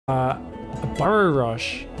A Burrow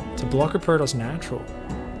Rush to block a Protoss natural.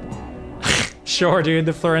 Sure, dude,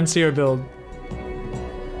 the Florencio build.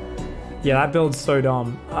 Yeah, that build's so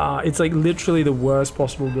dumb. It's like literally the worst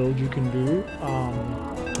possible build you can do.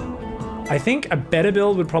 I think a better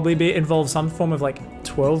build would probably involve some form of like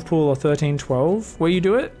 12 pool or 13-12 where you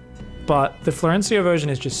do it. But the Florencio version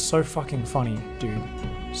is just so fucking funny, dude.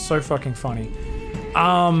 So fucking funny.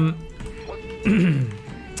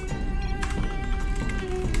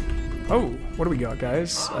 Oh, what do we got,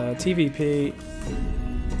 guys? TvP.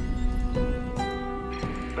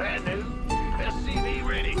 Bad news. SCV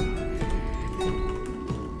ready.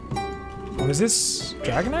 Oh, is this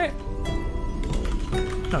Dragonite?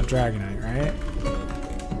 Not Dragonite, right?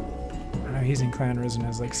 I know he's in Clan Risen,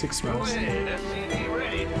 has like 6 spells. SCV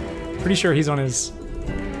ready. Pretty sure he's on his...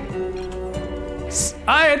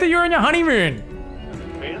 I thought you were on your honeymoon!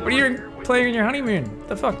 What are you playing on your honeymoon?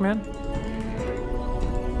 The fuck, man?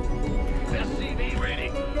 SCV ready.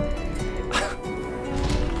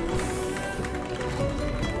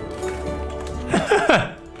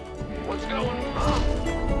 What's going on?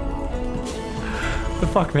 The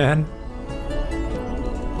fuck, man?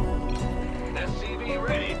 SCV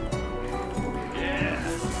ready. Yeah.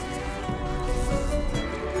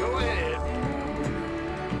 Go ahead.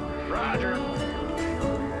 Roger.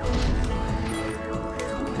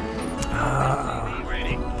 SCV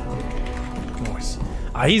ready. Nice.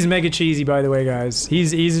 He's mega cheesy, by the way, guys.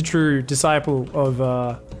 He's a true disciple of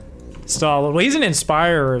Starlord. Well, he's an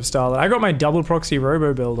inspirer of Starlord. I got my double proxy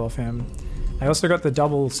robo build off him. I also got the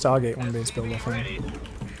double Stargate one base build off him.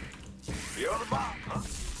 You're the bomb, huh?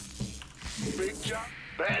 Big job.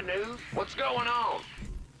 Bad news. What's going on?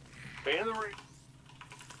 In the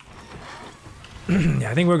ring.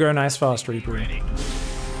 Yeah, I think we'll go nice fast Reaper. Ready.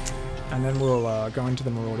 And then we'll go into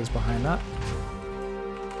the Marauders behind that.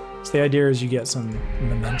 So the idea is you get some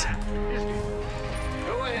momentum.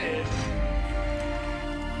 Go ahead.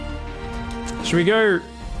 Should we go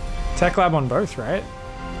Tech Lab on both, right?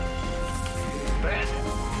 Bad.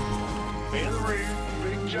 In the rear.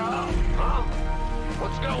 Big job, huh?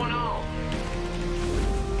 What's going on?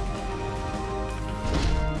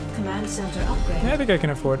 Command center upgrade. Yeah, I think I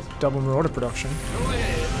can afford double Marauder production. Go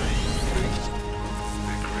ahead.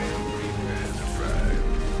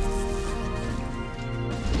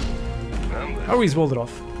 Oh, he's walled it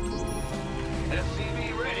off.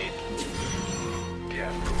 SCV ready.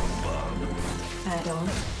 Get from above. Add-on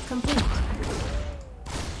complete.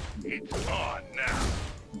 It's on now.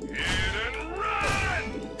 Hit and run.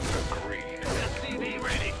 Agreed. SCV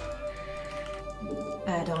ready.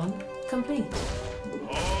 Add-on complete.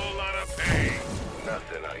 Whole lot of pain.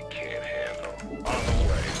 Nothing I can't handle. On the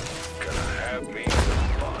way. Gonna have me some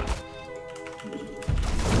fun.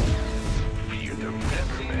 You're the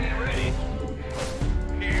SCV ready.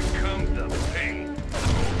 Here comes the pain. Oh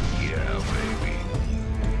yeah, baby.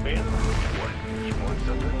 Man, what? You want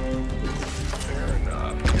something? Fair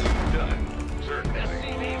enough. Done. Certain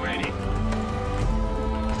SCV ready.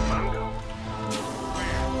 Mongo.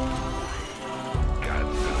 Got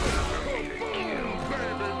something for me to kill,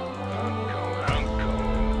 baby. I'm going.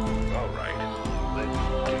 All right. Let's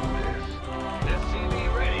do this. SCV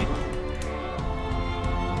ready.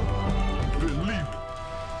 Believe it.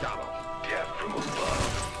 Got him. Death from above.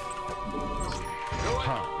 Go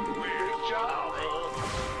ahead. Weird job.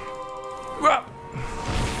 Wah!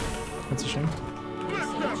 That's a shame.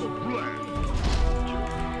 Let's have a blast.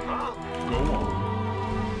 Huh? Go on.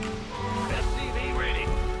 SCV ready.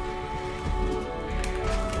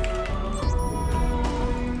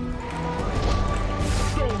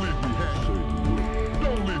 Don't leave me hanging.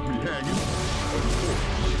 Don't leave me hanging. Of course.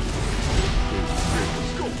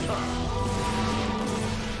 It's go time.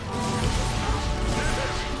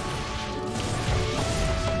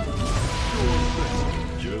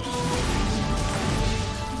 Just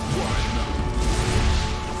why not?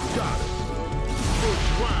 Got it. First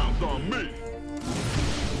round's on me.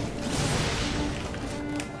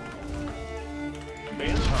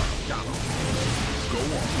 Got him. Go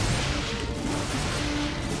on.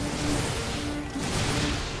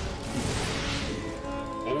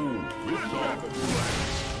 Oh, it's on.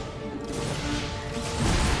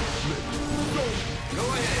 Go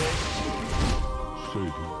ahead. Save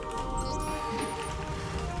it.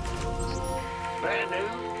 Bad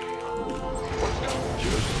news. What's going on?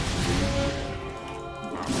 Just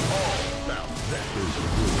all about that.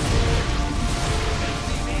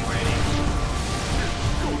 SCV ready.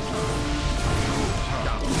 Go time.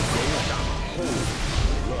 Got him. Got him.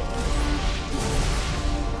 Hold.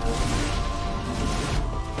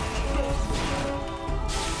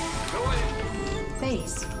 Go ahead.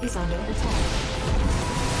 Base is under attack.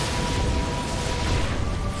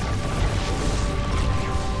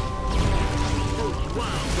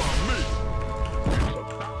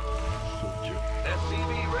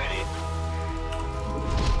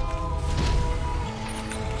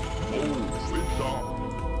 Oh, it's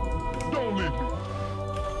on. Don't leave me.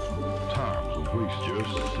 Time's a waste,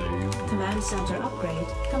 just saying. Command center upgrade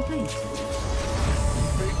complete.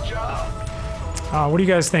 Big job. What do you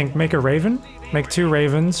guys think? Make a Raven? Make 2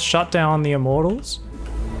 Ravens, shut down the Immortals,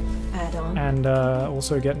 Add-on. and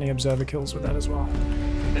also get any Observer kills with that as well.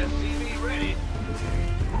 SCV ready.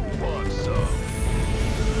 Who wants some?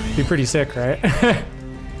 Be pretty sick, right? This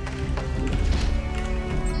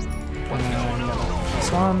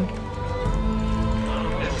one.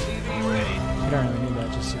 SCV ready. You don't really need that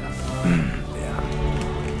just yet. Yeah.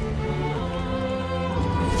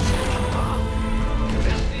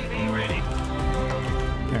 SCV ready.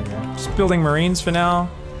 There we go. Just building Marines for now.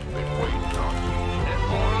 Been waiting on you.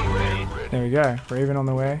 SCV ready. There we go. Raven on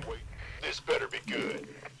the way. Wait, this better be good.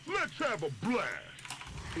 Let's have a blast.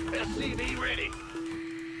 SCV ready.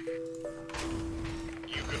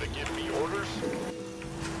 You gonna give me orders?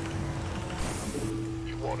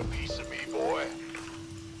 You want a piece of me, boy?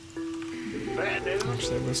 Bad news.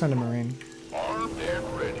 Actually, we'll send a Marine. Armed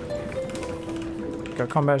and ready. Got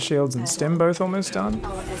combat shields and stim both almost done.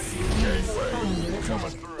 Our SCV is following your Coming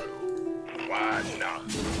objective. through. Why not?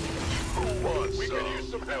 Who wants we could use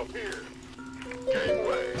some help here.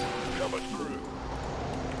 Gateway coming through.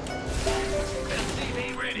 SCV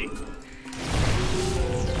ready.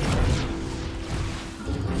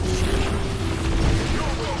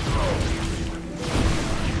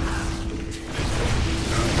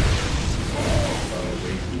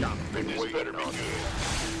 This better be good.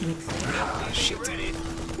 Shit.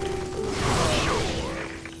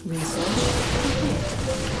 Research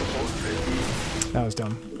That was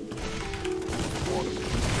dumb.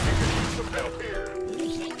 Some help here.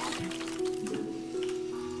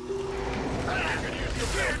 I could use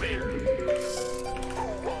some help here.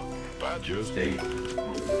 Just eight.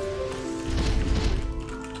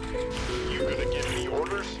 You gonna give me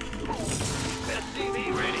orders? SCV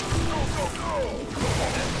ready. Go, go, go.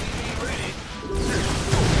 SCV ready.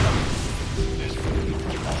 This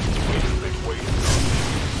wait.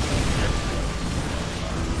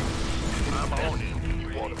 I'm on it. You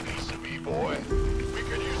want a piece of me, boy? We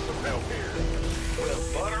could use some help here. Well,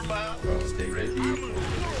 Buttermouth. Stay ready.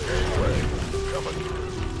 Gateway coming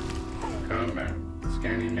through. Combat.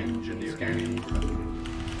 Scanning engineer. Scanning.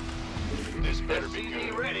 This better be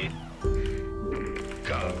good. Ready.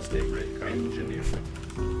 God, Stay ready. Engineer.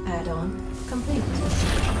 add-on complete.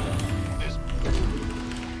 this.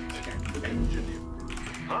 Scanning engineer.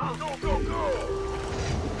 Huh? Go, go, go.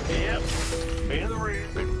 Yep. In the ring.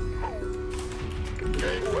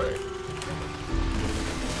 Gateway.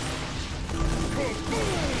 Boom, boom,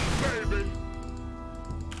 baby.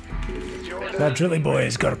 That Drilly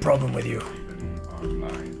boy's got a problem with you.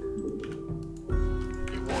 Online.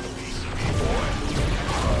 You want a piece of me, boy?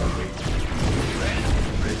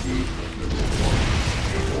 Ready.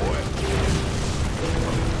 Boy.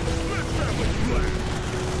 Let's have a blast.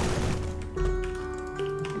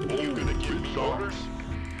 You gonna give me orders?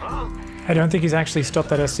 Huh? I don't think he's actually stopped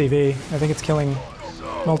that SCV. I think it's killing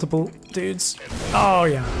multiple dudes. Oh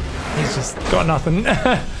yeah, he's just got nothing.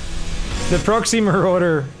 The Proxy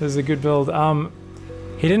Marauder is a good build.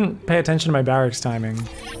 He didn't pay attention to my barracks timing.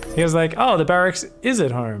 He was like, oh, the barracks is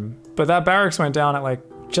at home. But that barracks went down at like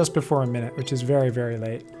just before a minute, which is very, very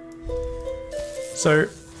late. So it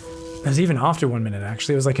was even after 1 minute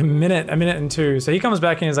actually. It was like a minute and 2. So he comes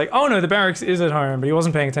back and he's like, oh no, the barracks is at home, but he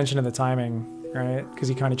wasn't paying attention to the timing, right? Because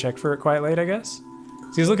he kind of checked for it quite late, I guess.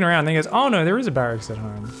 So he was looking around and he goes, oh no, there is a barracks at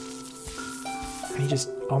home. And he just,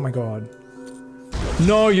 oh my god.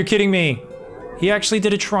 No, you're kidding me. He actually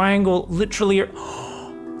did a triangle, literally.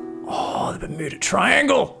 Oh, the Bermuda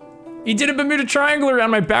Triangle. He did a Bermuda Triangle around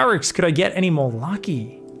my barracks. Could I get any more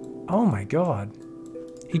lucky? Oh my god.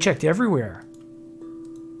 He checked everywhere.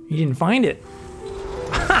 He didn't find it.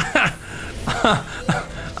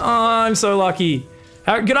 Oh, I'm so lucky.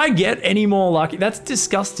 How could I get any more lucky? That's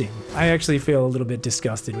disgusting. I actually feel a little bit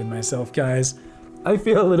disgusted with myself, guys. I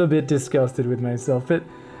feel a little bit disgusted with myself, but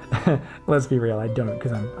let's be real, I don't,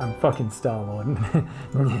 because I'm fucking Starlord.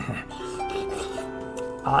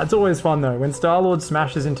 It's always fun though. When Starlord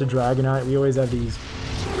smashes into Dragonite, we always have these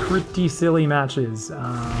pretty silly matches.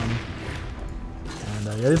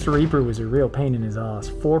 Yeah, this Reaper was a real pain in his ass.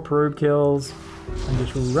 4 probe kills, and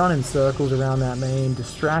just running circles around that main,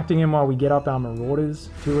 distracting him while we get up our Marauders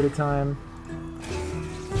 2 at a time.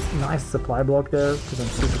 Nice supply block there, because I'm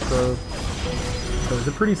super pro. So it's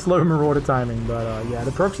a pretty slow Marauder timing, but yeah,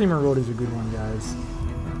 the Proxy Marauder is a good one, guys.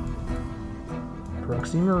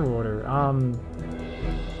 Proxy Marauder.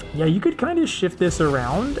 Yeah, you could kind of shift this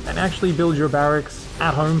around and actually build your barracks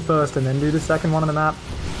at home first and then do the second one on the map.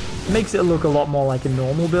 makes it look a lot more like a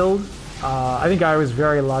normal build. I think I was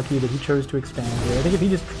very lucky that he chose to expand here. I think if he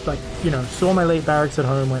just, like, you know, saw my late barracks at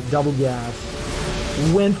home, went double gas,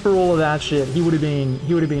 went for all of that shit, he would have been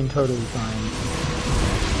totally fine.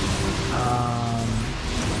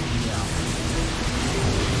 Yeah.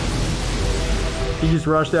 He just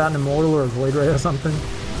rushed out an Immortal or a Void Ray or something.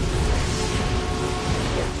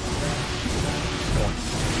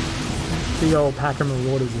 Big old Packer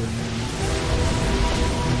Marauders here, man.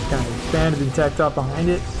 He's kind of expanded and teched up behind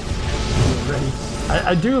it. Ready.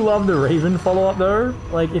 I do love the Raven follow-up though.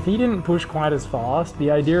 Like, if he didn't push quite as fast, the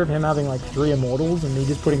idea of him having like 3 Immortals and me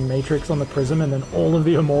just putting Matrix on the Prism and then all of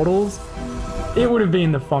the Immortals, it would have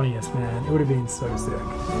been the funniest, man. It would have been so sick.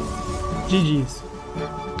 GG's.